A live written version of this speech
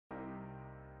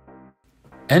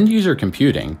End-user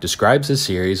computing describes a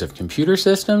series of computer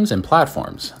systems and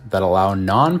platforms that allow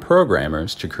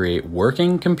non-programmers to create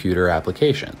working computer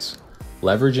applications,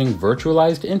 leveraging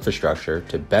virtualized infrastructure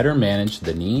to better manage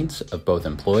the needs of both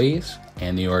employees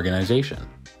and the organization.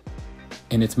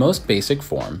 In its most basic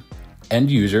form, end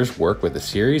users work with a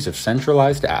series of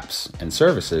centralized apps and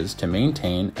services to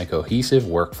maintain a cohesive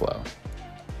workflow.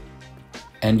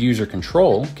 End-user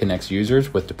control connects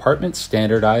users with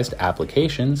department-standardized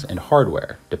applications and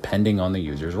hardware, depending on the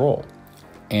user's role.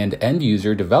 And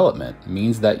end-user development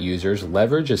means that users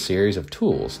leverage a series of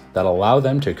tools that allow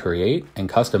them to create and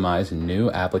customize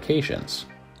new applications.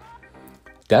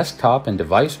 Desktop and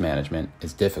device management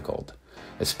is difficult,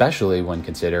 especially when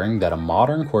considering that a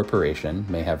modern corporation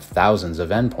may have thousands of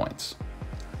endpoints.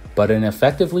 But an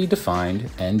effectively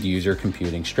defined end-user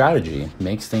computing strategy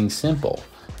makes things simple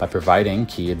by providing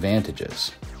key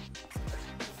advantages.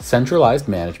 Centralized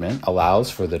management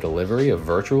allows for the delivery of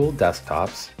virtual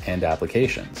desktops and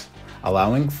applications,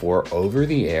 allowing for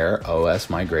over-the-air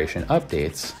OS migration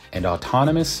updates and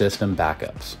autonomous system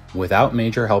backups without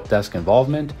major help desk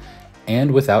involvement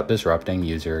and without disrupting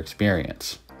user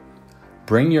experience.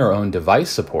 Bring your own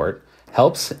device support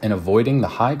helps in avoiding the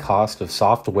high cost of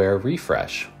software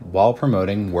refresh while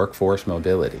promoting workforce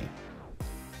mobility.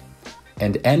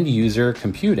 And end-user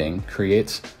computing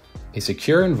creates a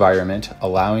secure environment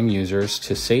allowing users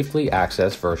to safely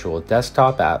access virtual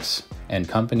desktop apps and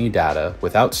company data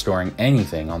without storing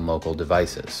anything on local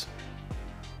devices.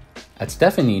 At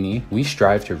Stefanini, we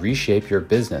strive to reshape your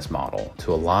business model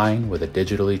to align with a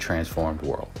digitally transformed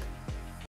world.